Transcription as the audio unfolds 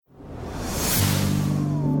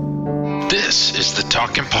is the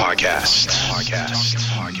Talking Podcast.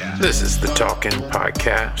 This is the Talking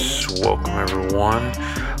Podcast. Welcome, everyone.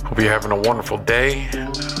 Hope you're having a wonderful day.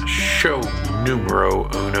 Show numero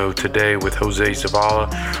uno today with Jose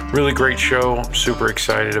Zavala. Really great show. I'm super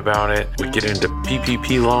excited about it. We get into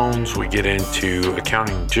PPP loans. We get into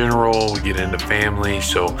accounting general. We get into family.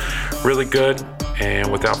 So really good.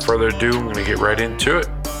 And without further ado, I'm going to get right into it.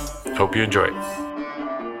 Hope you enjoy it.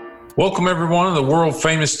 Welcome, everyone, to the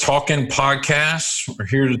world-famous Talking Podcast. We're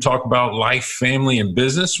here to talk about life, family, and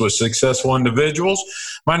business with successful individuals.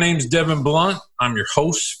 My name is Devin Blunt. I'm your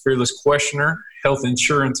host, fearless questioner, health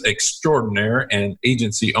insurance extraordinaire, and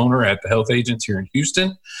agency owner at the Health Agents here in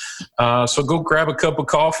Houston. So go grab a cup of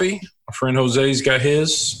coffee. My friend Jose's got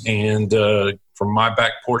his. And from my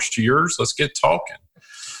back porch to yours, let's get talking.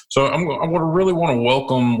 So I really want to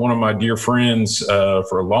welcome one of my dear friends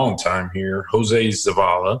for a long time here, Jose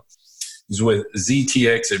Zavala. He's with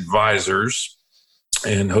ZTX Advisors,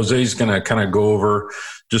 and Jose's going to kind of go over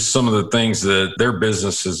just some of the things that their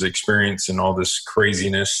business is experiencing, all this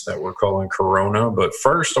craziness that we're calling Corona. But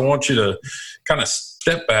first, I want you to kind of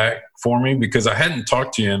step back for me because I hadn't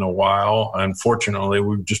talked to you in a while. Unfortunately,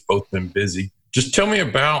 we've just both been busy. Just tell me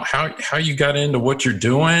about how you got into what you're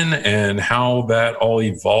doing and how that all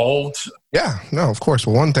evolved. Yeah, no, of course.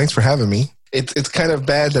 Well, one, thanks for having me. It's kind of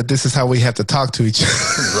bad that this is how we have to talk to each other.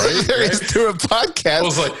 Right? It's through a podcast. I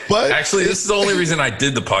was like, but actually, this is the only reason I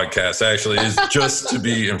did the podcast, actually, is just to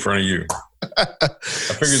be in front of you. I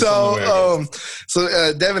figured so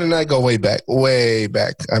Devin and I go way back.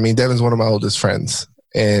 I mean, Devin's one of my oldest friends.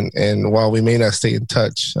 And while we may not stay in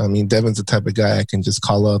touch, I mean, Devin's the type of guy I can just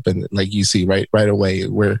call up and, like you see, right away,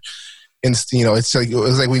 it's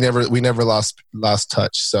like we never lost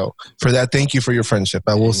touch. So for that, thank you for your friendship.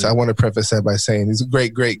 I want to preface that by saying he's a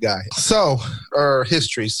great guy. So our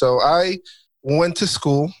history. So I went to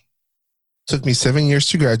school. Took me 7 years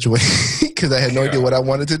to graduate because I had no idea what I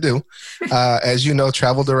wanted to do. As you know,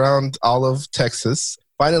 traveled around all of Texas.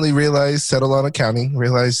 Finally settled on accounting,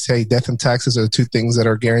 realized, hey, death and taxes are the two things that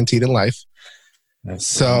are guaranteed in life. That's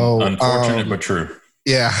so unfortunate, but true.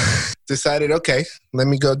 Yeah. Decided, okay, let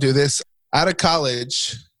me go do this. Out of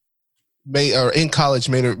college, became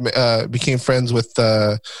friends with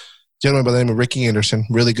a gentleman by the name of Ricky Anderson,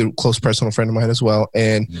 really good, close personal friend of mine as well.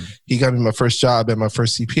 And he got me my first job at my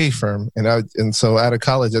first CPA firm. And so out of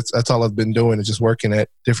college, that's all I've been doing is just working at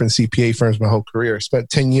different CPA firms my whole career. I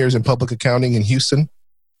spent 10 years in public accounting in Houston,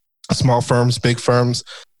 small firms, big firms,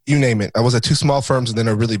 you name it. I was at two small firms and then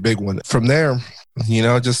a really big one. From there,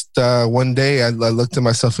 just one day I looked at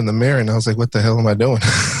myself in the mirror and I was like, what the hell am I doing?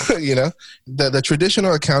 The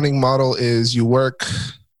traditional accounting model is you work,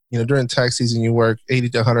 during tax season, you work 80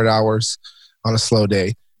 to 100 hours on a slow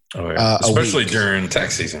day. Oh, yeah. Especially during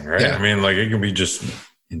tax season, right? Yeah. I mean, like it can be just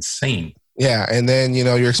insane. Yeah. And then,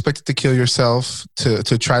 you're expected to kill yourself to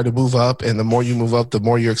try to move up. And the more you move up, the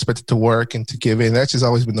more you're expected to work and to give in. That's just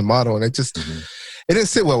always been the model. And it didn't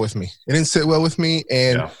sit well with me.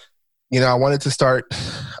 And, I wanted to start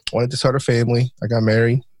a family. I got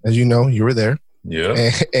married. As you know, you were there.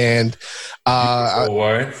 Yeah. And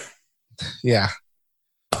wife. Yeah.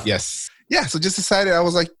 Yes. Yeah. So just decided, I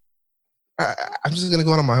was like, I'm just going to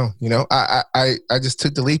go on my own. I just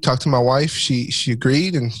took the leap, talked to my wife. She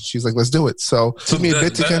agreed and she's like, let's do it. So it took me a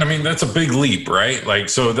bit to that's a big leap, right? Like,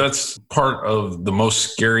 so that's part of the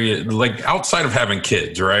most scary, like outside of having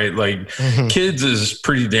kids, right? Like kids is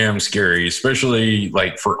pretty damn scary, especially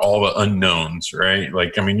like for all the unknowns, right?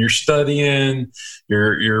 Like, I mean, you're studying,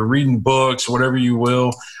 you're reading books, whatever you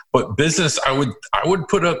will, but business, I would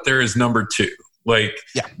put up there as number 2. Like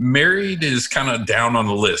married is kind of down on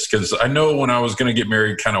the list because I know when I was going to get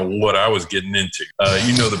married, kind of what I was getting into.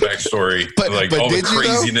 The backstory, but all the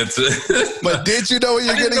craziness. But did you know what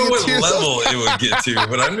you're going to get to? I didn't know what level it would get to,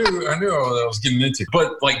 but I knew what I was getting into.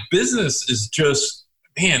 But like business is just,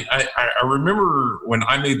 man, I remember when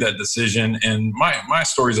I made that decision, and my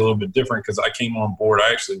story is a little bit different because I came on board.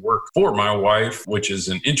 I actually work for my wife, which is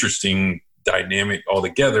an interesting dynamic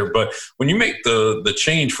altogether. But when you make the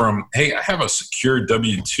change from, hey, I have a secure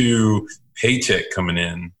W-2 paycheck coming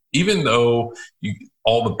in, even though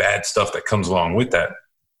all the bad stuff that comes along with that,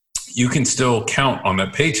 you can still count on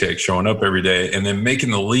that paycheck showing up every day, and then making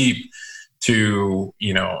the leap to,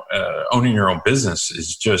 owning your own business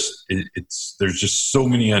is just, there's just so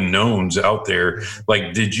many unknowns out there.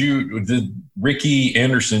 Like, did Ricky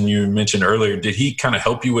Anderson, you mentioned earlier, did he kind of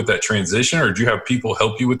help you with that transition, or did you have people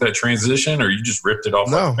help you with that transition, or you just ripped it off?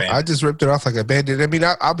 No, like a band-aid? I just ripped it off like a band-aid. I mean,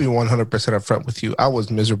 I'll be 100% upfront with you. I was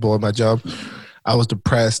miserable at my job. I was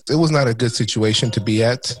depressed. It was not a good situation to be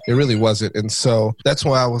at. It really wasn't. And so that's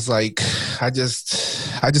why I was like, I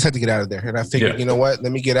I just had to get out of there. And I figured, you know what?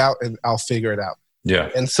 Let me get out and I'll figure it out. Yeah.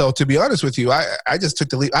 And so to be honest with you, I just took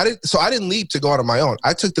the leap. I didn't leave to go out on my own.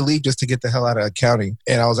 I took the leap just to get the hell out of accounting.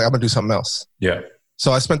 And I was like, I'm going to do something else. Yeah.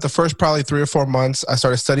 So I spent the first probably 3 or 4 months. I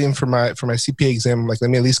started studying for my CPA exam. I'm like, let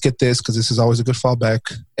me at least get this because this is always a good fallback.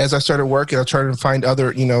 As I started working, I tried to find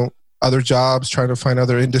other jobs, trying to find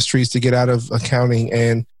other industries to get out of accounting.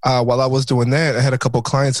 And while I was doing that, I had a couple of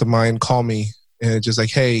clients of mine call me and just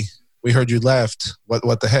like, hey, we heard you left.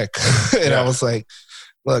 What the heck? And I was like,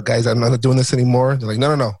 look, guys, I'm not doing this anymore. They're like,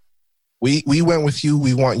 no. We went with you.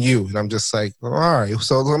 We want you. And I'm just like, all right.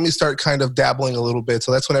 So let me start kind of dabbling a little bit.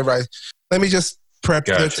 So that's whenever let me just prep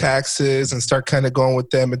their taxes and start kind of going with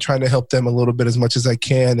them and trying to help them a little bit as much as I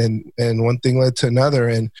can. And one thing led to another.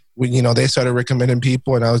 And they started recommending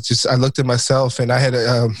people. And I looked at myself and I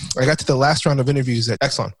got to the last round of interviews at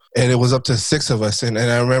Exxon and it was up to 6 of us. And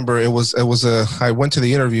I remember I went to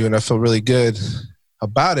the interview and I felt really good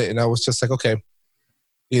about it. And I was just like, okay,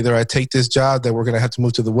 either I take this job that we're going to have to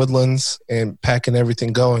move to the Woodlands and pack and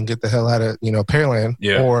everything, go and get the hell out of, Pearland,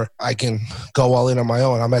 or I can go all in on my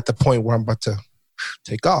own. I'm at the point where I'm about to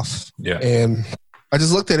take off. Yeah. And I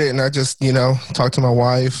just looked at it and I just, talked to my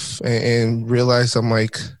wife and realized I'm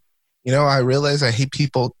like, I realize I hate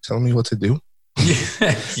people telling me what to do.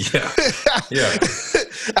 Yeah.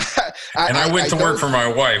 And I went to work for my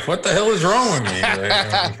wife. What the hell is wrong with me?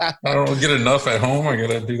 I don't get enough at home. I got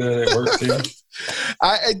to do that at work too.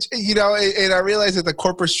 And I realized that the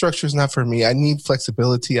corporate structure is not for me. I need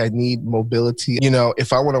flexibility. I need mobility.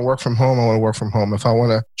 If I want to work from home, I want to work from home. If I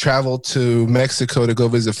want to travel to Mexico to go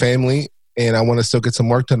visit family and I want to still get some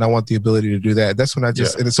work done, I want the ability to do that. That's when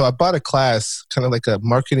and so I bought a class, kind of like a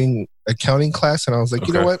marketing accounting class. And I was like,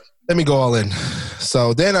 you know what? Let me go all in.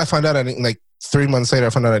 So then I found out 3 months later, I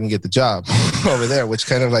found out I didn't get the job over there, which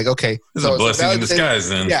kind of like, okay. This is a blessing in disguise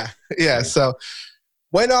then. Yeah. So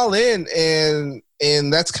went all in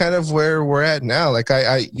and that's kind of where we're at now. Like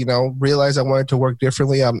I realized I wanted to work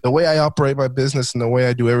differently. The way I operate my business and the way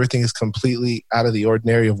I do everything is completely out of the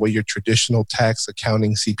ordinary of what your traditional tax,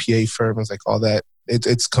 accounting, CPA firm is like all that.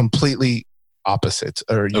 It's completely opposite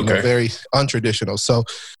or, very untraditional. So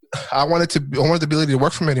I wanted the ability to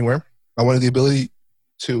work from anywhere. I wanted the ability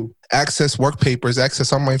to access work papers,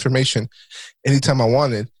 access all my information anytime I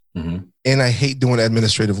wanted. Mm-hmm. And I hate doing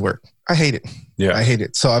administrative work. I hate it. Yeah. I hate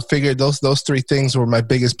it. So I figured those 3 things were my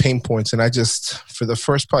biggest pain points. And I just, for the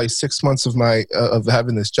first probably 6 months of of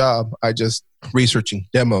having this job, I just researching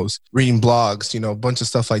demos, reading blogs, a bunch of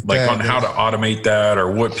stuff like that. Like on how to automate that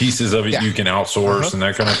or what pieces of it you can outsource and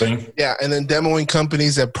that kind of thing. Yeah. And then demoing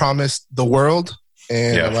companies that promise the world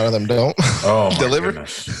and a lot of them don't deliver.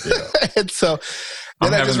 Yeah. And so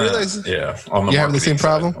then I just realized, on the you having the same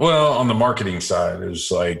problem? Well, on the marketing side, it's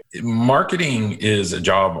like marketing is a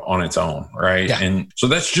job on its own, right? Yeah. And so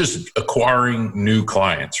that's just acquiring new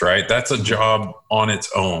clients, right? That's a job on its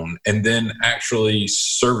own. And then actually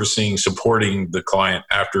servicing, supporting the client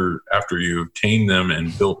after you obtain them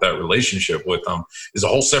and built that relationship with them is a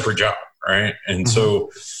whole separate job, right? And so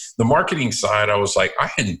the marketing side, I was like,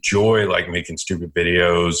 I enjoy like making stupid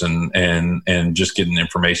videos and just getting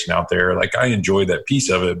information out there. Like I enjoy that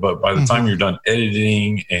piece of it. But by the time you're done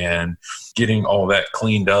editing and getting all that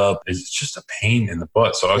cleaned up, it's just a pain in the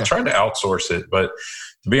butt. So I tried to outsource it. But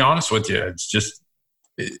to be honest with you, it's just,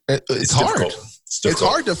 it's hard. Difficult. It's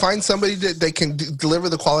hard to find somebody that they can deliver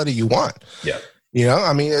the quality you want. Yeah.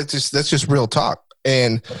 I mean, that's just real talk.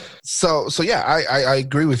 And so yeah, I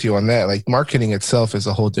agree with you on that. Like marketing itself is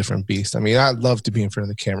a whole different beast. I mean, I love to be in front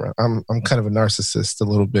of the camera. I'm kind of a narcissist a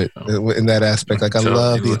little bit in that aspect. Like I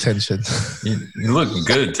love the attention. You look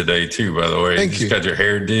good today too, by the way. Thank you. Got your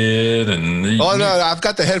hair did and no, I've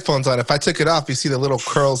got the headphones on. If I took it off, you see the little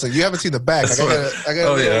curls. And you haven't seen the back. I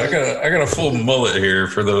got a full mullet here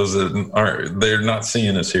for those that they're not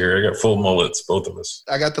seeing us here. I got full mullets, both of us.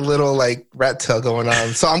 I got the little like rat tail going on.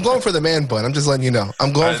 So I'm going for the man bun. I'm just letting you know.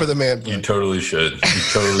 I'm going for the man bun. You totally should.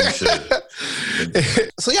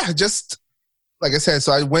 So yeah, just like I said,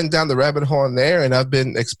 so I went down the rabbit hole in there and I've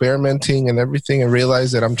been experimenting and everything and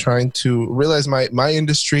realized that I'm trying to realize my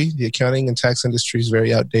industry, the accounting and tax industry is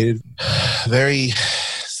very outdated.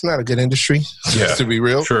 It's not a good industry, to be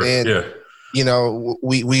real. Sure. And,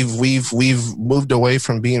 we've moved away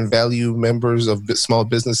from being value members of small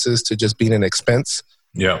businesses to just being an expense.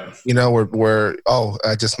 Yeah. You know, where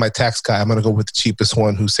just my tax guy, I'm going to go with the cheapest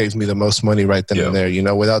one who saves me the most money right then and there, you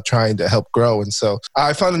know, without trying to help grow. And so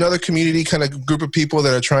I found another community kind of group of people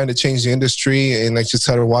that are trying to change the industry, and I just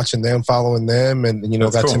started watching them, following them, and, you know,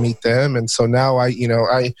 got to meet them. And so now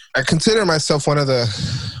I consider myself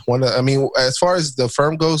I mean, as far as the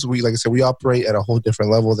firm goes, like I said, we operate at a whole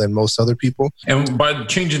different level than most other people. And by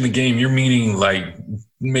changing the game, you're meaning like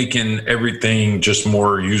making everything just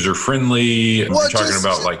more user-friendly? Well, you're talking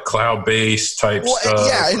about like cloud-based type stuff?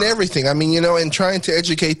 Yeah, and everything. I mean, you know, and trying to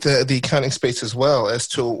educate the accounting space as well as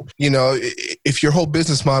to, you know, if your whole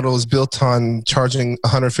business model is built on charging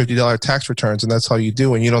 $150 tax returns and that's all you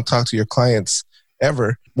do and you don't talk to your clients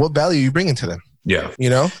ever, what value are you bringing to them? Yeah. You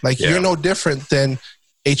know, like you're no different than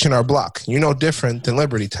H&R Block. You're no different than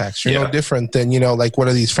Liberty Tax. You're no different than, you know, like what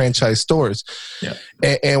are these franchise stores? Yeah.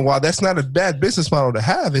 And while that's not a bad business model to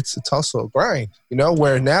have, it's also a grind, you know,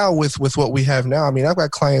 where now with what we have now, I mean, I've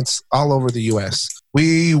got clients all over the U.S.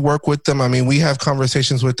 We work with them. I mean, we have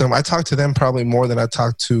conversations with them. I talk to them probably more than I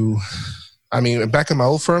talk to, I mean, back in my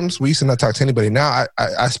old firms, we used to not talk to anybody. Now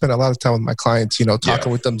I spend a lot of time with my clients, you know,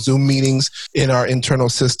 talking with them, Zoom meetings in our internal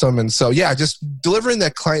system. And so, just delivering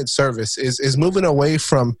that client service is moving away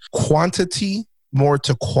from quantity more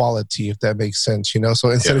to quality, if that makes sense, you know? So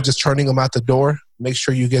instead of just turning them out the door, make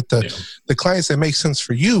sure you get the clients that make sense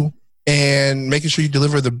for you and making sure you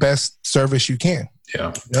deliver the best service you can.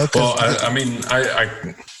 Yeah. You know, well, I mean,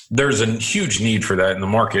 there's a huge need for that in the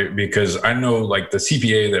market because I know like the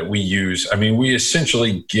CPA that we use, I mean, we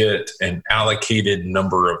essentially get an allocated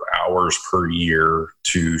number of hours per year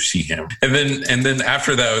to see him. And then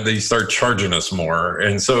after that, they start charging us more.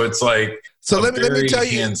 And so it's like, let me tell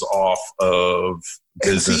you, hands off of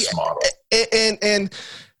business model. And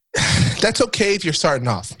that's okay if you're starting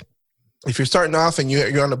off. If you're starting off and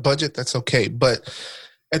you're on a budget, that's okay. But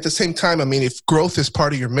at the same time, I mean, if growth is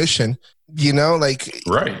part of your mission, you know, like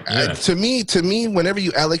to me, whenever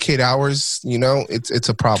you allocate hours, you know, it's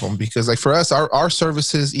a problem because like for us, our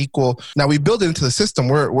services equal. Now we build it into the system.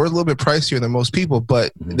 We're a little bit pricier than most people,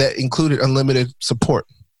 but that included unlimited support,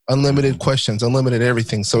 unlimited questions, unlimited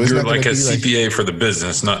everything. So it's you're not like a CPA for the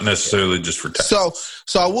business, not necessarily just for tax.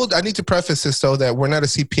 So I need to preface this though that we're not a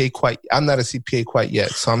CPA I'm not a CPA quite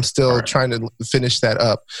yet. So I'm still trying to finish that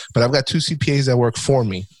up. But I've got 2 CPAs that work for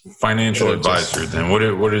me. Financial advisor. Then what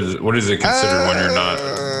is it considered when you're not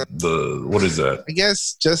what is that? I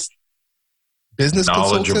guess just business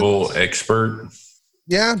knowledgeable consultant. Expert.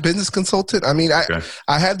 Yeah, business consultant. I mean,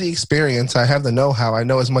 I have the experience. I have the know-how. I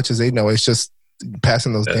know as much as they know. It's just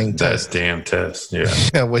passing those tests. Damn tests.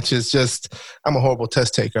 Yeah, which is just, I'm a horrible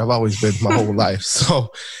test taker. I've always been my whole life. So,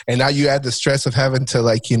 and now you add the stress of having to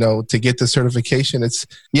like, you know, to get the certification. And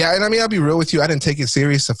I mean, I'll be real with you. I didn't take it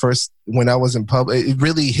serious at first when I was in public. It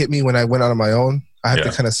really hit me when I went out on my own. I had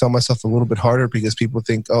to kind of sell myself a little bit harder because people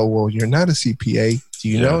think, oh, well, you're not a CPA. Do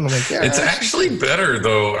you know? And I'm like, it's actually better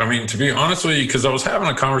though. I mean, to be honest with you, because I was having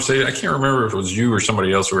a conversation. I can't remember if it was you or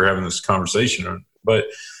somebody else we were having this conversation, but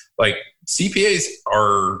like, CPAs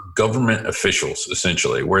are government officials,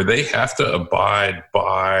 essentially, where they have to abide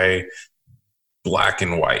by black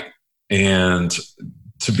and white. And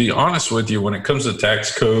to be honest with you, when it comes to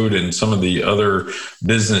tax code and some of the other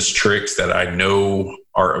business tricks that I know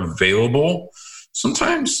are available,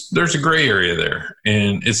 sometimes there's a gray area there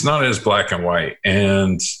and it's not as black and white.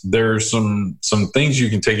 And there's some things you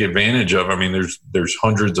can take advantage of. I mean, there's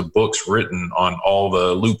hundreds of books written on all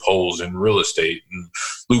the loopholes in real estate and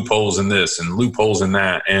loopholes in this and loopholes in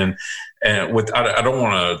that. And I don't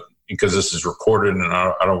want to, because this is recorded and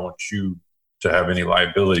I don't want you to have any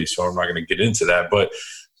liability. So I'm not going to get into that, but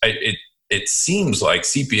it seems like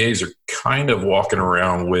CPAs are kind of walking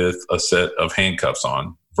around with a set of handcuffs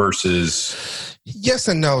on versus... Yes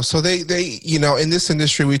and no. So they, you know, in this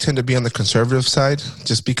industry, we tend to be on the conservative side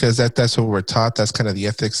just because that's what we're taught. That's kind of the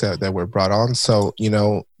ethics that we're brought on. So, you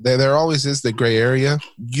know, there always is the gray area.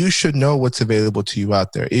 You should know what's available to you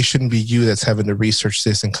out there. It shouldn't be you that's having to research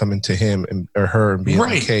this and coming to him or her and being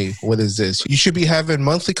like, okay, what is this? You should be having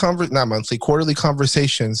quarterly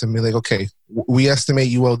conversations and be like, okay, we estimate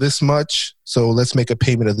you owe this much, so let's make a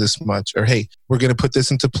payment of this much. Or, hey, we're going to put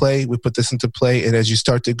this into play. We put this into play. And as you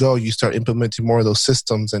start to go, you start implementing more of those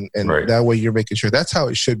systems. And that way you're making sure that's how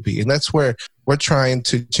it should be. And that's where we're trying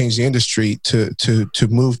to change the industry to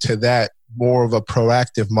move to that more of a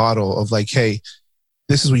proactive model of like, hey,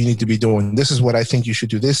 this is what you need to be doing. This is what I think you should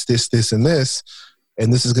do this, and this.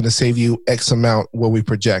 And this is going to save you X amount what we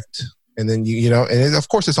project. And then, you know, and of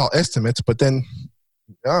course it's all estimates, but then,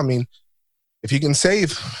 I mean, if you can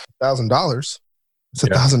save $1,000, it's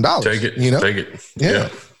 $1,000. Take it. You know? Take it. Yeah.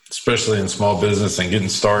 especially in small business and getting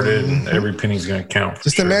started, and every penny's going to count.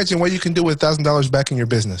 Just imagine what you can do with $1,000 back in your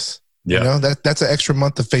business. Yeah. You know, that's an extra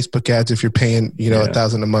month of Facebook ads if you're paying,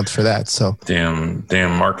 $1,000 a month for that. So damn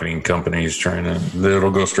marketing companies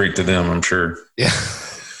it'll go straight to them, I'm sure. Yeah.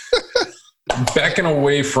 Backing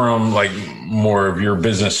away from like more of your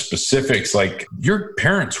business specifics, like your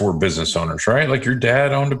parents were business owners, right? Like your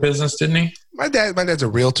dad owned a business, didn't he? My dad's a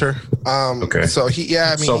realtor. Okay. So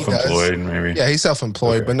self-employed, maybe. Yeah, he's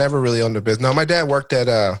self-employed, but never really owned a business. No, my dad worked at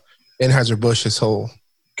Anheuser-Busch his whole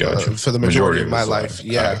for the majority of my life.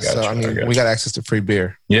 Yeah. We got access to free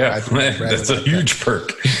beer. Yeah. That's a huge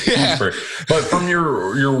perk. Yeah. Huge perk. But from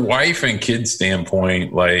your wife and kids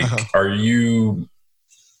standpoint, like, how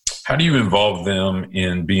do you involve them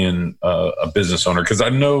in being a business owner? Because I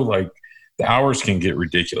know like the hours can get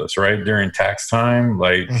ridiculous, right? During tax time,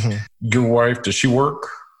 like your wife, does she work?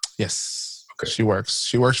 Yes. Okay. She works.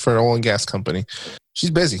 She works for an oil and gas company. She's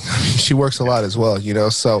busy. She works a lot as well,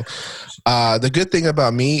 So the good thing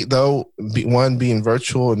about me, though, one, being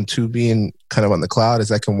virtual, and two, being kind of on the cloud, is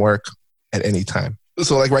I can work at any time.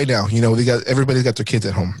 So like right now, everybody's got their kids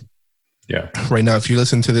at home. Yeah. Right now, if you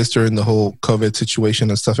listen to this during the whole COVID situation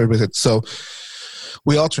and stuff, so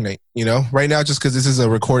we alternate, right now, just because this is a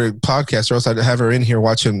recorded podcast, or else I'd have her in here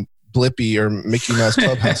watching Blippi or Mickey Mouse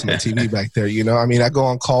Clubhouse on the TV back there, I go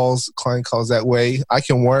on client calls that way. I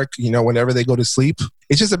can work, whenever they go to sleep.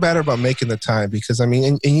 It's just a matter about making the time because,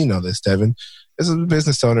 and you know this, Devin, as a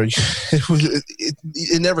business owner,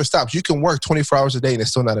 it never stops. You can work 24 hours a day and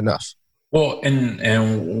it's still not enough. Well,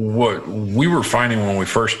 and what we were finding when we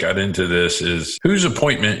first got into this is whose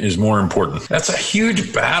appointment is more important. That's a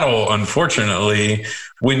huge battle, unfortunately,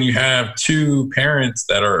 when you have two parents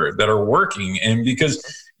that are working. And because,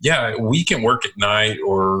 we can work at night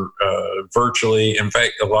or virtually. In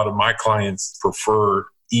fact, a lot of my clients prefer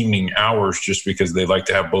evening hours just because they like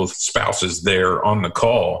to have both spouses there on the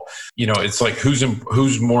call. It's like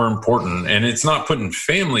who's more important, and it's not putting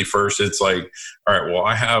family first. It's like, all right, well,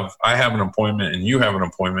 I have an appointment and you have an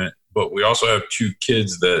appointment, but we also have two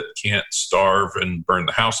kids that can't starve and burn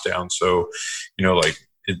the house down. So,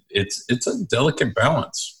 it's a delicate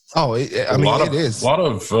balance. Oh, it is. A lot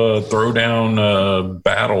of throwdown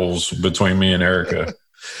battles between me and Erica.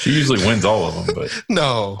 She usually wins all of them, but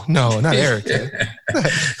no, not Erica.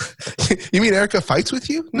 You mean Erica fights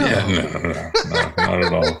with you? No, yeah, no, not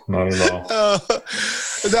at all.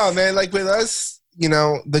 No, man. Like with us,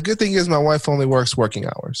 the good thing is my wife only works working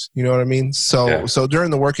hours. You know what I mean? So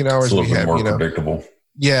during the working hours, it's a little bit more predictable.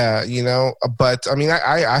 Yeah, but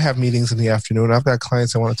I have meetings in the afternoon. I've got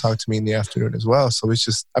clients that want to talk to me in the afternoon as well. So it's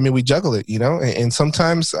just, we juggle it, and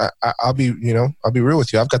sometimes I'll be real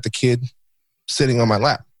with you. I've got the kid sitting on my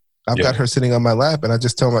lap. I've got her sitting on my lap, and I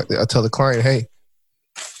just tell the client, hey,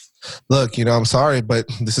 look, I'm sorry, but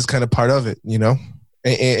this is kind of part of it,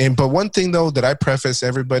 but one thing though that I preface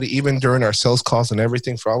everybody, even during our sales calls and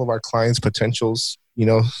everything for all of our clients, potentials,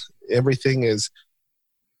 everything is,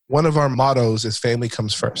 one of our mottos is family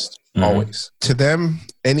comes first, always. To them,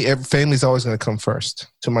 family is always going to come first.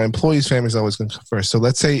 To my employees, family is always going to come first. So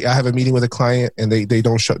let's say I have a meeting with a client and they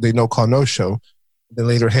don't show, they no call, no show. Then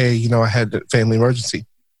later, hey, I had a family emergency.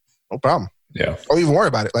 No problem. Yeah. Don't even worry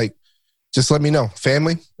about it. Like, just let me know.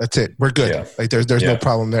 Family, that's it. We're good. Yeah. Like, there's no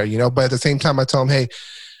problem there, But at the same time, I tell them, hey,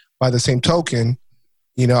 by the same token,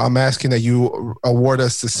 I'm asking that you award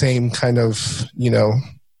us the same kind of,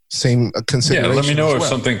 same consideration. Yeah, let me know if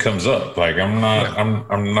something comes up. Like, I'm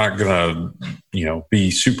not gonna,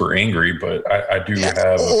 be super angry, but I do have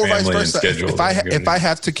a family and schedule. If I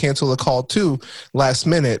have to cancel a call too last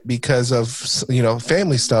minute because of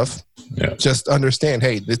family stuff, just understand,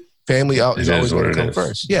 hey, the family is always going to come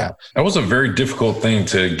first. Yeah, that was a very difficult thing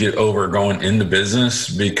to get over going into business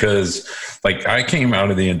because, like, I came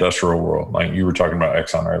out of the industrial world. Like you were talking about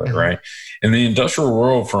Exxon earlier, right? In the industrial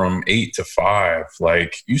world, from 8 to 5,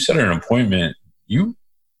 like you set an appointment, you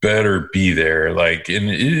better be there. Like, and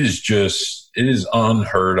it is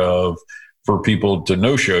unheard of for people to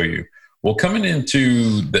no-show you. Well, coming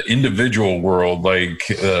into the individual world, like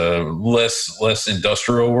less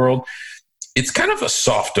industrial world, it's kind of a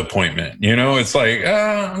soft appointment. It's like,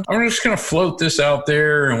 I'm just going to float this out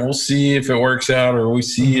there and we'll see if it works out or we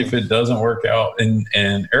see if it doesn't work out. And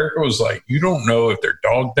Erica was like, you don't know if their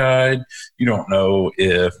dog died. You don't know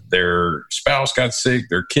if their spouse got sick,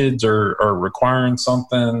 their kids are requiring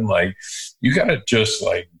something. Like, you got to just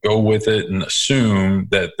like go with it and assume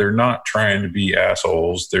that they're not trying to be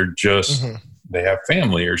assholes. They're just, they have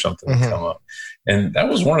family or something to come up. And that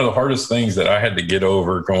was one of the hardest things that I had to get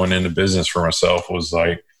over going into business for myself was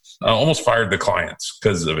like, I almost fired the clients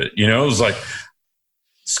because of it. It was like,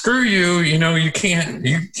 screw you, you can't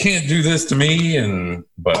do this to me.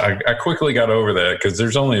 But I quickly got over that because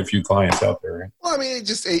there's only a few clients out there. Right? Well, I mean,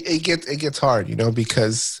 it gets hard,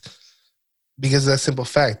 because of that simple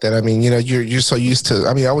fact that, you're so used to,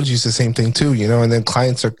 I was used to the same thing too, and then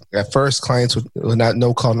clients would not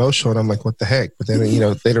no call, no show. And I'm like, what the heck? But then,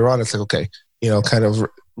 later on it's like, okay, kind of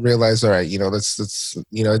realize, all right, that's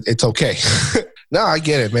it's okay. No, I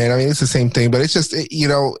get it, man. It's the same thing, but it's just,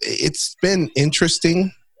 it's been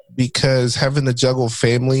interesting because having to juggle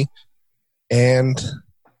family and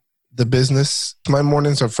the business, my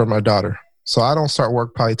mornings are for my daughter. So I don't start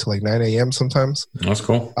work probably till like 9 a.m. sometimes. That's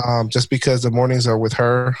cool. Just because the mornings are with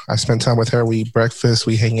her. I spend time with her. We eat breakfast.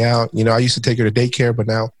 We hang out. I used to take her to daycare, but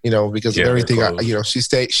now, because of everything, she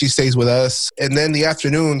stays with us. And then the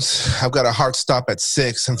afternoons, I've got a hard stop at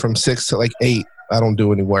 6. And from 6 to like 8, I don't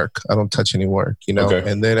do any work. I don't touch any work,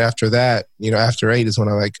 Okay. And then after that, after 8 is when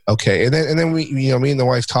I'm like, okay. And then we, me and the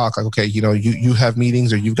wife talk like, okay, you have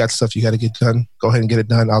meetings or you've got stuff you got to get done. Go ahead and get it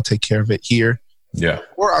done. I'll take care of it here. Yeah.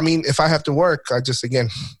 Or, if I have to work, I just, again,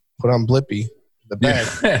 put on Blippi, the bag.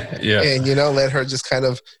 Yeah. And, let her just kind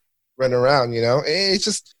of run around, It's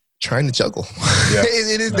just trying to juggle. Yeah.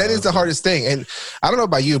 That is the hardest thing. And I don't know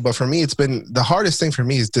about you, but for me, it's been the hardest thing for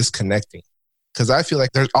me is disconnecting. Because I feel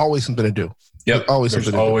like there's always something to do. Yep.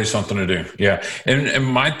 There's always something to do. Yeah. And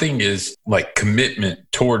my thing is like commitment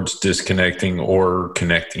towards disconnecting or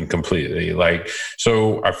connecting completely. Like,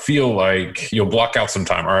 so I feel like you'll block out some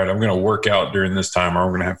time. All right, I'm going to work out during this time, or I'm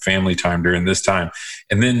going to have family time during this time.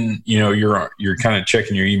 And then, you're kind of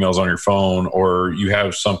checking your emails on your phone, or you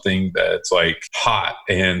have something that's like hot.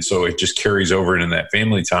 And so it just carries over into that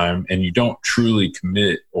family time, and you don't truly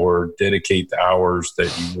commit or dedicate the hours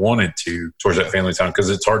that you wanted to towards that family time. Cause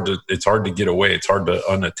it's hard to get away. It's hard to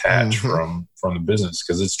unattach from the business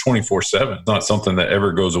because it's 24/7. It's not something that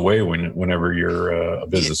ever goes away whenever you're a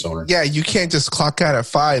business owner. Yeah, you can't just clock out at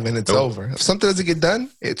 5 and it's over. If something doesn't get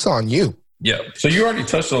done, it's on you. Yeah. So you already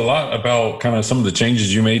touched a lot about kind of some of the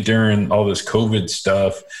changes you made during all this COVID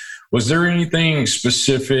stuff. Was there anything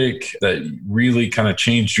specific that really kind of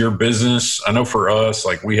changed your business? I know for us,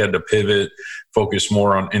 like we had to pivot, focus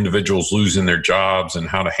more on individuals losing their jobs and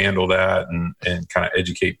how to handle that and kind of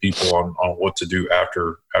educate people on what to do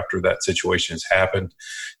after that situation has happened.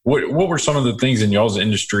 What were some of the things in y'all's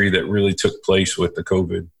industry that really took place with the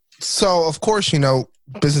COVID? So, of course,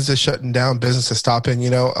 businesses shutting down, businesses stopping,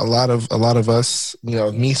 a lot of us,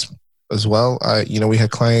 me as well. We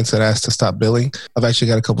had clients that asked to stop billing. I've actually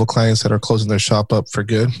got a couple of clients that are closing their shop up for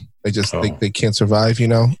good. They just think they can't survive,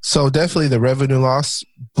 So definitely the revenue loss,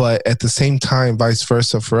 but at the same time, vice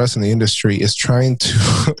versa for us in the industry is trying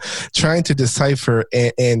to decipher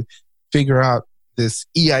and figure out this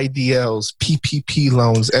EIDLs, PPP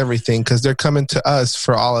loans, everything, because they're coming to us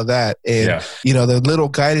for all of that. And, the little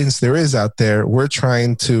guidance there is out there, we're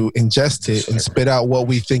trying to ingest it and spit out what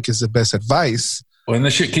we think is the best advice. Well, and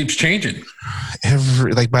the shit keeps changing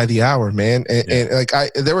by the hour, man. And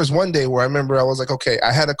there was one day where I remember I was like, okay,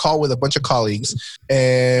 I had a call with a bunch of colleagues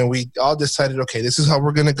and we all decided, okay, this is how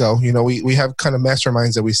we're going to go. We have kind of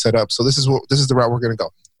masterminds that we set up. So this is the route we're going to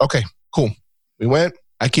go. Okay, cool. We went,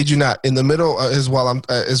 I kid you not, in the middle is while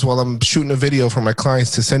I'm shooting a video for my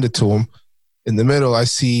clients to send it to them. In the middle, I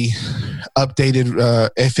see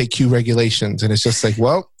updated FAQ regulations. And it's just like,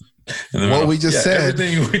 well, what we just said,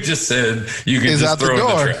 everything we just said, you can just throw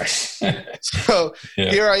in the trash. So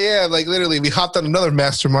here I am, like literally, we hopped on another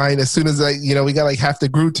mastermind. As soon as we got like half the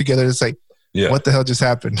group together. It's like, what the hell just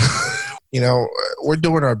happened? We're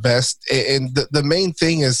doing our best, and the main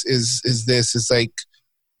thing is like,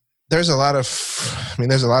 there's a lot of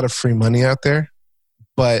free money out there,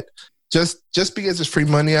 but just because there's free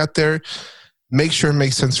money out there, make sure it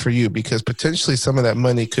makes sense for you, because potentially some of that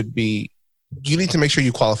money could be. You need to make sure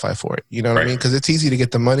you qualify for it. You know what I mean? Because it's easy to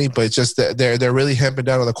get the money, but it's just that they're really hamping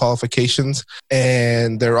down on the qualifications,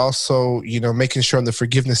 and they're also making sure on the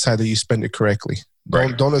forgiveness side that you spend it correctly.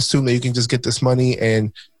 Right. Don't assume that you can just get this money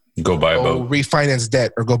and go buy a boat, refinance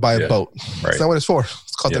debt, or go buy a boat. Right. That's not what it's for.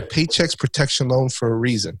 It's called the Paychex Protection Loan for a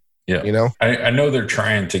reason. Yeah. I know they're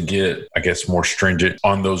trying to get, I guess, more stringent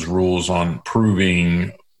on those rules on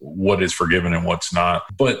proving what is forgiven and what's not.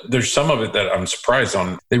 But there's some of it that I'm surprised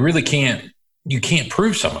on. They really can't. You can't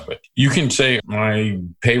prove some of it. You can say my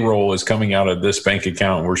payroll is coming out of this bank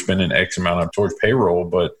account and we're spending X amount up towards payroll.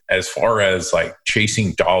 But as far as like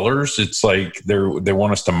chasing dollars, it's like they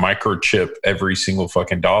want us to microchip every single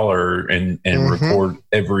fucking dollar and record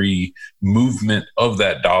every movement of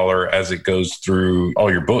that dollar as it goes through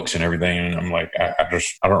all your books and everything. And I'm like,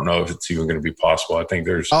 I don't know if it's even going to be possible. I think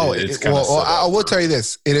there's. I will tell you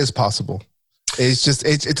this. It is possible.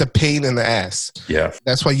 it's a pain in the ass. Yeah.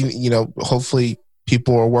 That's why hopefully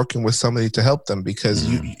people are working with somebody to help them, because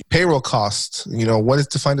payroll costs, what is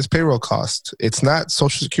defined as payroll cost? It's not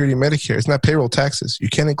Social Security, Medicare. It's not payroll taxes. You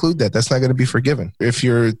can't include that. That's not going to be forgiven. If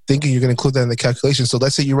you're thinking you're going to include that in the calculation. So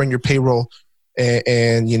let's say you run your payroll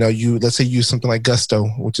and let's say you use something like Gusto,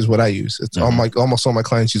 which is what I use. It's almost all my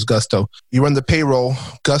clients use Gusto. You run the payroll,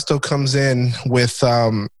 Gusto comes in with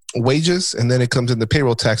wages, and then it comes in the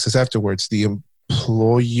payroll taxes afterwards, the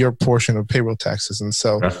employer portion of payroll taxes. And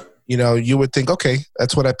so, you would think, okay,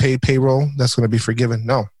 that's what I paid payroll. That's going to be forgiven.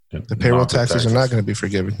 No, the payroll taxes are not going to be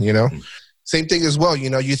forgiven, Same thing as well.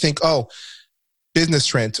 You think, oh,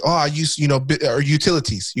 business rent. Oh, I use, or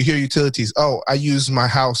utilities. You hear utilities. Oh, I use my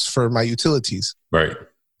house for my utilities. Right.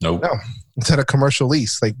 Nope. No, it's not a commercial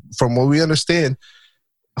lease. Like, from what we understand,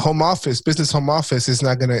 business home office is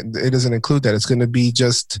not it doesn't include that. It's going to be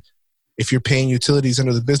just if you're paying utilities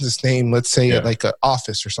under the business name, let's say at like an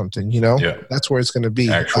office or something, that's where it's going to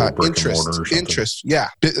be. Actual brick and mortar or something. Interest. Yeah.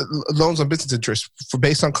 Loans on business interest.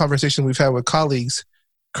 Based on conversation we've had with colleagues,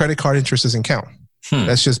 credit card interest doesn't count.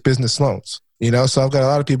 That's just business loans. So I've got a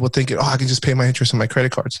lot of people thinking, I can just pay my interest on my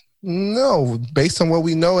credit cards. No, based on what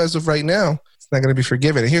we know as of right now, it's not going to be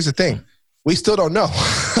forgiven. And here's the thing. We still don't know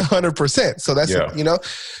 100%. So that's,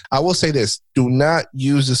 I will say this, do not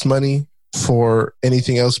use this money for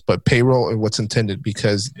anything else but payroll and what's intended,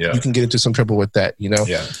 because you can get into some trouble with that.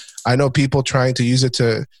 I know people trying to use it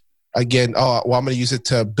to, again, I'm going to use it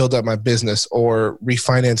to build up my business or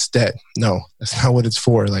refinance debt. No, that's not what it's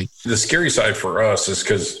for. Like, the scary side for us is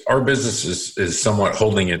because our business is somewhat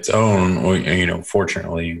holding its own.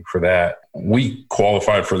 Fortunately for that, we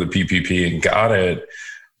qualified for the PPP and got it,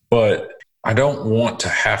 but I don't want to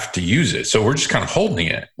have to use it. So we're just kind of holding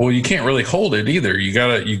it. Well, you can't really hold it either. You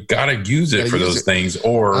gotta use it for those things,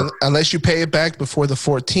 or unless you pay it back before the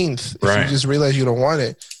 14th. If you just realize you don't want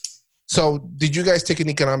it. So did you guys take an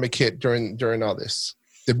economic hit during all this?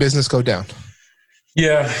 Did business go down?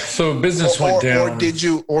 Yeah. So business went down.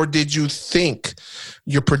 Or did you think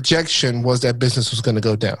your projection was that business was going to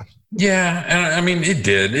go down? Yeah. And I mean, it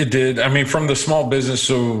did. I mean, from the small business.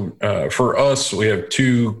 So for us, we have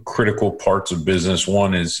two critical parts of business.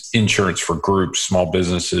 One is insurance for groups, small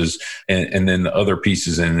businesses, and then the other piece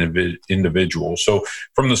is individual. So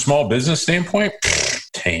from the small business standpoint,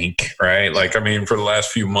 tank, right? Like, I mean, for the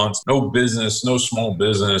last few months, no small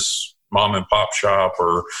business, mom and pop shop,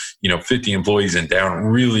 or 50 employees and down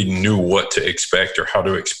really knew what to expect or how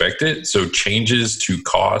to expect it. So changes to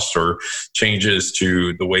cost or changes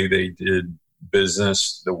to the way they did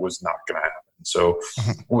business, that was not going to happen. So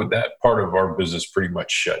with that part of our business pretty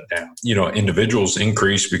much shut down. Individuals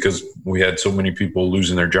increased because we had so many people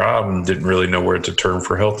losing their job and didn't really know where to turn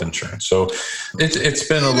for health insurance. So it's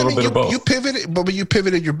been a little bit of both. You pivoted, but you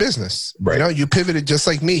pivoted your business. Right. You pivoted just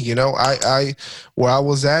like me. I where I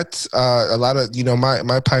was at, a lot of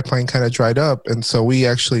my pipeline kind of dried up, and so we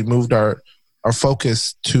actually moved our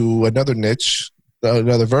focus to another niche,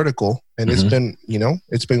 another vertical. And it's been,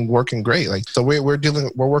 it's been working great. Like, so we're working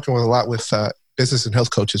with a lot with business and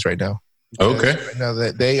health coaches right now. Okay. Right now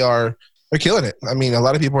that they're killing it. I mean, a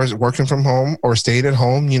lot of people are working from home or staying at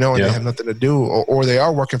home, and they have nothing to do, or they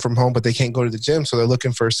are working from home, but they can't go to the gym. So they're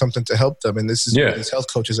looking for something to help them. And this is where these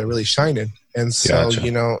health coaches are really shining. And so,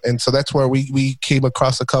 and so that's where we came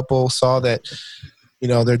across a couple, saw that,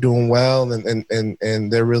 they're doing well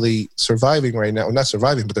and they're really surviving right now. Well, not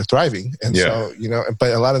surviving, but they're thriving. And so,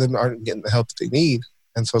 but a lot of them aren't getting the help that they need.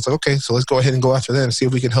 And so it's like, okay, so let's go ahead and go after them and see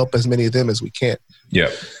if we can help as many of them as we can. Yeah.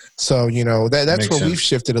 So, that's where we've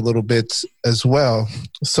shifted a little bit as well.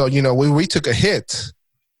 So, we took a hit.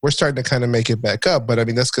 We're starting to kind of make it back up. But I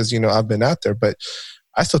mean, that's because, I've been out there, but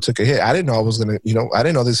I still took a hit. I didn't know I was going to, I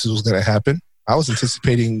didn't know this was going to happen. I was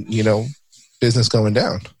anticipating, business going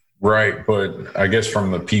down. Right. But I guess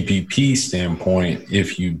from the PPP standpoint,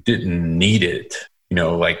 if you didn't need it,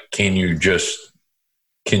 can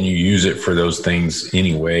you use it for those things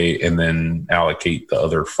anyway, and then allocate the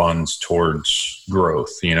other funds towards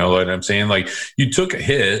growth? You know what I'm saying? Like, you took a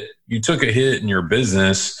hit in your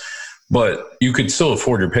business, but you could still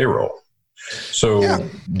afford your payroll. So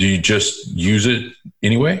do you just use it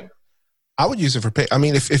anyway? I would use it for pay. I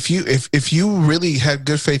mean, if you really had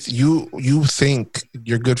good faith, you think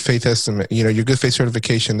your good faith estimate, your good faith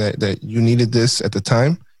certification that you needed this at the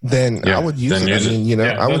time, then I would use it. I mean,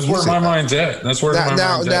 I would use it. That's where my mind's at. That's where my mind's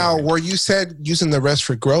at. Now, where you said using the rest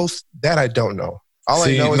for growth, that I don't know. All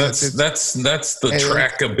I know is that's the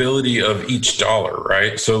trackability of each dollar,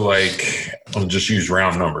 right? So, like, I'll just use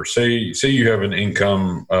round numbers. Say you have an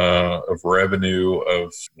income of revenue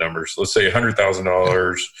of numbers. Let's say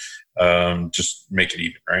 $100,000, Just make it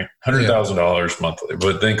even, right? $100,000 monthly.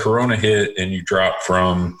 But then Corona hit and you dropped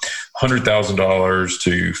from $100,000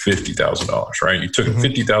 to $50,000, right? You took a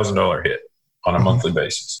 $50,000 hit on a monthly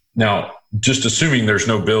basis. Now, just assuming there's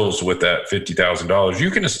no bills with that $50,000,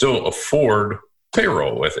 you can still afford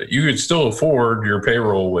payroll with it. You could still afford your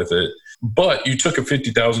payroll with it, but you took a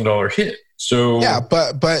 $50,000 hit. So yeah,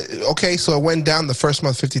 but okay, so it went down the first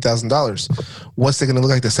month $50,000. What's it going to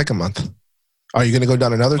look like the second month? Are you going to go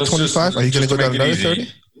down another 25? Are you going to go down another 30?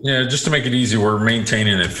 Yeah, just to make it easy, we're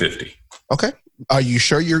maintaining at 50. Okay. Are you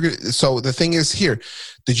sure you're going to? So the thing is here,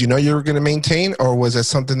 did you know you were going to maintain, or was it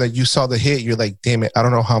something that you saw the hit? You're like, damn it, I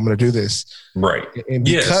don't know how I'm going to do this. Right. And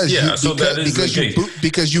because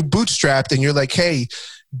because you bootstrapped and you're like, hey,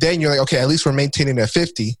 then you're like, okay, at least we're maintaining at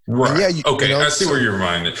 50. Right. Yeah. I see where you're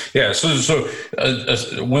minded. Yeah. So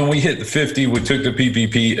when we hit the 50, we took the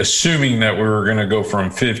PPP, assuming that we were going to go from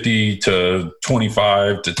 50 to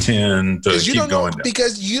 25 to 10 to keep going down.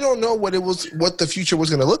 Because you don't know what the future was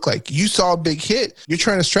going to look like. You saw a big hit. You're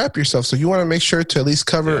trying to strap yourself. So you want to make sure to at least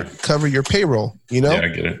cover your payroll, you know? Yeah, I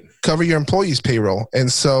get it. Cover your employees' payroll.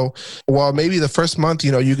 And so while maybe the first month,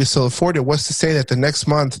 you can still afford it, what's to say that the next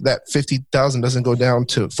month that 50,000 doesn't go down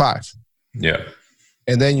to 5? Yeah.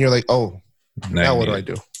 And then you're like, oh, now what do I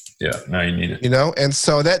do? Yeah, now you need it. And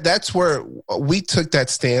so that's where we took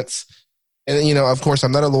that stance. And, of course,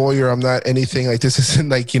 I'm not a lawyer. I'm not anything like this. Isn't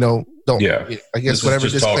like, I guess whatever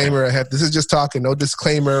disclaimer I have, this is just talking, no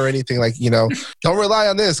disclaimer or anything like, don't rely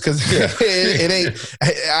on this because it ain't,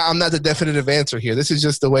 I'm not the definitive answer here. This is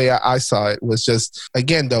just the way I saw it was just,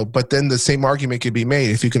 again, though, but then the same argument could be made.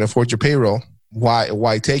 If you can afford your payroll,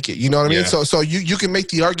 why take it? You know what I mean? So you can make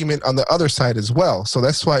the argument on the other side as well. So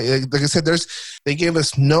that's why, like I said, they gave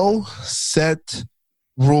us no set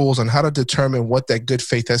rules on how to determine what that good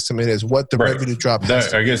faith estimate is, what the revenue drop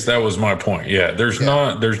is. I guess that was my point. Yeah. There's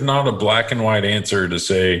not a black and white answer to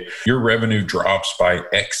say your revenue drops by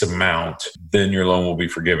X amount, then your loan will be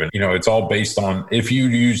forgiven. It's all based on if you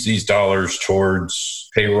use these dollars towards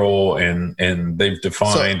payroll and they've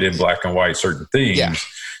defined in black and white certain things,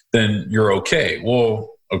 then you're okay. Well,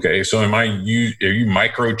 okay, so are you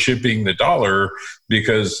microchipping the dollar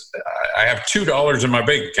because I have $2 in my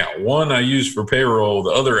bank account? One I use for payroll,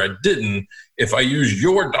 the other I didn't. If I use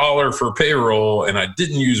your dollar for payroll and I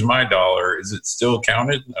didn't use my dollar, is it still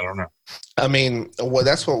counted? I don't know. I mean, well,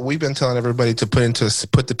 that's what we've been telling everybody to put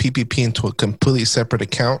the PPP into a completely separate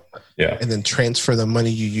account. Yeah. And then transfer the money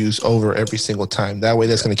you use over every single time. That way,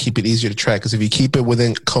 that's going to keep it easier to track. Because if you keep it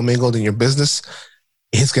within commingled in your business,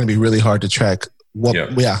 it's going to be really hard to track.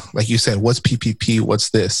 Like you said, what's PPP? What's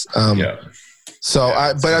this? So,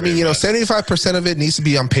 I mean, 75% of it needs to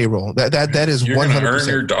be on payroll. That is 100%. You're going to earn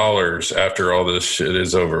your dollars after all this shit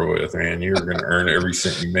is over with, man. You're going to earn every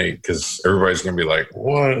cent you make because everybody's going to be like,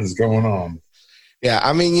 what is going on? Yeah,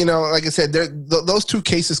 I mean, like I said, those two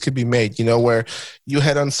cases could be made, where you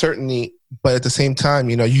had uncertainty, but at the same time,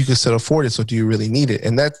 you can still afford it. So do you really need it?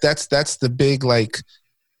 And that's the big, like,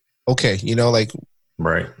 okay,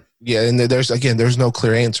 right. Yeah, and there's no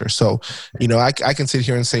clear answer. So, I can sit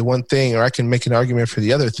here and say one thing, or I can make an argument for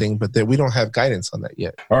the other thing, but we don't have guidance on that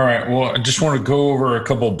yet. All right. Well, I just want to go over a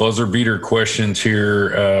couple buzzer beater questions here,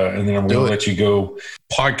 and then I'm going to let you go.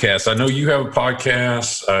 Podcast. I know you have a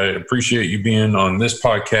podcast. I appreciate you being on this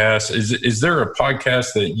podcast. Is there a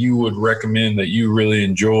podcast that you would recommend that you really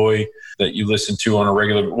enjoy that you listen to on a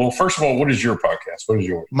regular? Well, first of all, what is your podcast? What is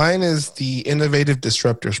yours? Mine is the Innovative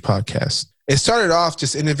Disruptors podcast. It started off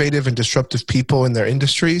just innovative and disruptive people in their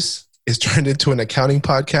industries. It's turned into an accounting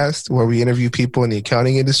podcast where we interview people in the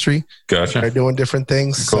accounting industry. Gotcha. They're doing different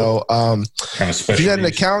things. Cool. So, kind of special. If you're not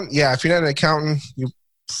an accountant, you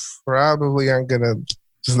probably aren't gonna.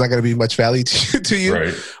 There's not gonna be much value to you.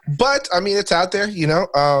 Right. But I mean, it's out there.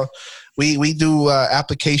 We do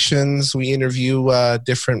applications. We interview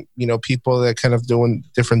different people that kind of doing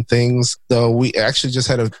different things. So we actually just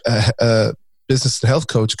had a business and health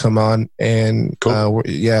coach come on, and cool.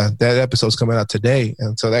 That episode's coming out today,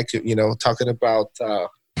 and so that could talking about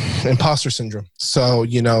imposter syndrome. So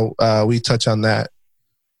we touch on that.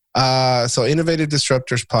 So Innovative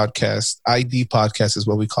Disruptors podcast, ID podcast is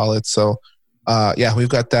what we call it. So we've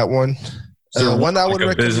got that one. One I would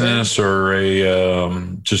recommend. A business or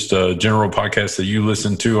just a general podcast that you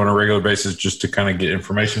listen to on a regular basis just to kind of get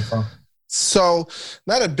information from? So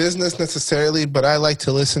not a business necessarily, but I like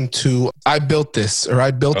to listen to I Built This or I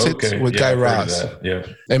Built It with Guy Raz. Yeah.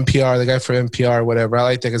 NPR, the guy for NPR, whatever. I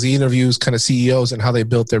like that because he interviews kind of CEOs and how they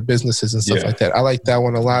built their businesses and stuff like that. I like that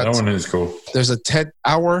one a lot. That one is cool. There's a TED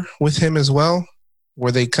Hour with him as well,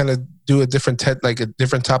 where they kind of do a different TED, like a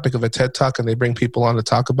different topic of a TED Talk, and they bring people on to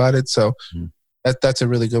talk about it. So That's a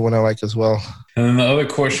really good one I like as well. And then the other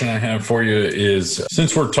question I have for you is,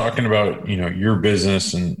 since we're talking about, your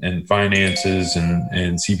business and finances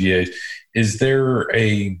and CPAs, is there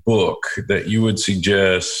a book that you would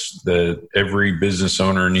suggest that every business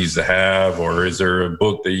owner needs to have, or is there a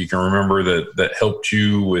book that you can remember that helped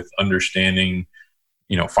you with understanding,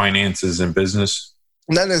 finances and business?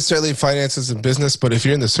 Not necessarily finances and business, but if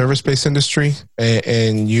you're in the service-based industry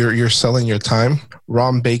and you're selling your time,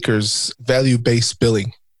 Ron Baker's value-based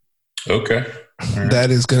billing. Okay. Right. That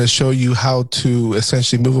is going to show you how to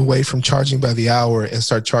essentially move away from charging by the hour and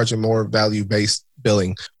start charging more value-based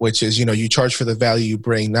billing, which is, you charge for the value you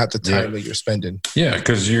bring, not the time that you're spending. Yeah,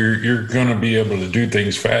 because you're going to be able to do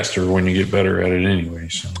things faster when you get better at it anyway.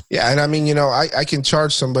 So. Yeah, and I mean, I can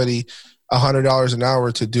charge somebody $100 an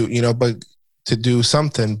hour to do, but to do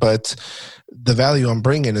something, but the value I'm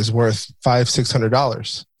bringing is worth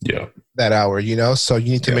 $500-$600. Yeah, that hour. So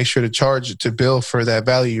you need to make sure to bill for that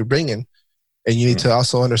value you're bringing. And you need to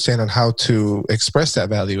also understand on how to express that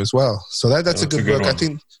value as well. So that's a good book. I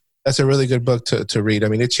think that's a really good book to read. I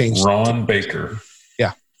mean, it changed. Ron Baker.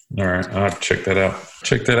 Yeah. All right. I'll have to check that out.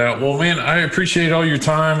 Well, man, I appreciate all your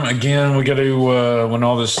time. Again, we got to, when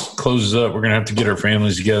all this closes up, we're going to have to get our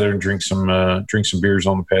families together and drink some beers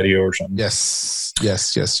on the patio or something. Yes.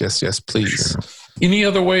 Please. Sure. Any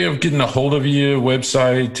other way of getting a hold of you,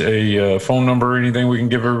 website, a phone number, anything we can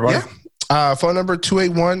give everybody? Yeah. Phone number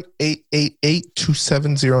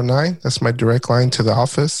 281-888-2709. That's my direct line to the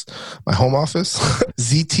office, my home office.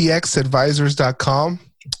 ZTXadvisors.com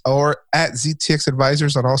or at ZTX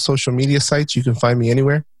Advisors on all social media sites. You can find me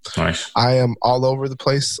anywhere. Nice. I am all over the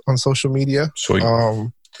place on social media. Sweet.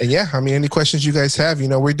 And any questions you guys have,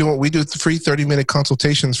 we do free 30-minute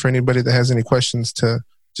consultations for anybody that has any questions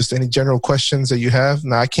just any general questions that you have.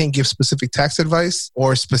 Now, I can't give specific tax advice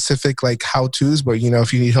or specific how-tos, but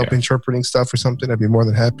if you need help interpreting stuff or something, I'd be more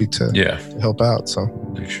than happy to help out. So,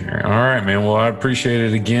 sure. All right, man. Well, I appreciate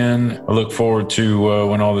it again. I look forward to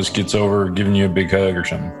when all this gets over, giving you a big hug or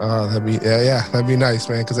something. That'd be nice,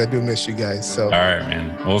 man, because I do miss you guys. So, all right,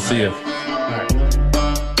 man. We'll see you. All right.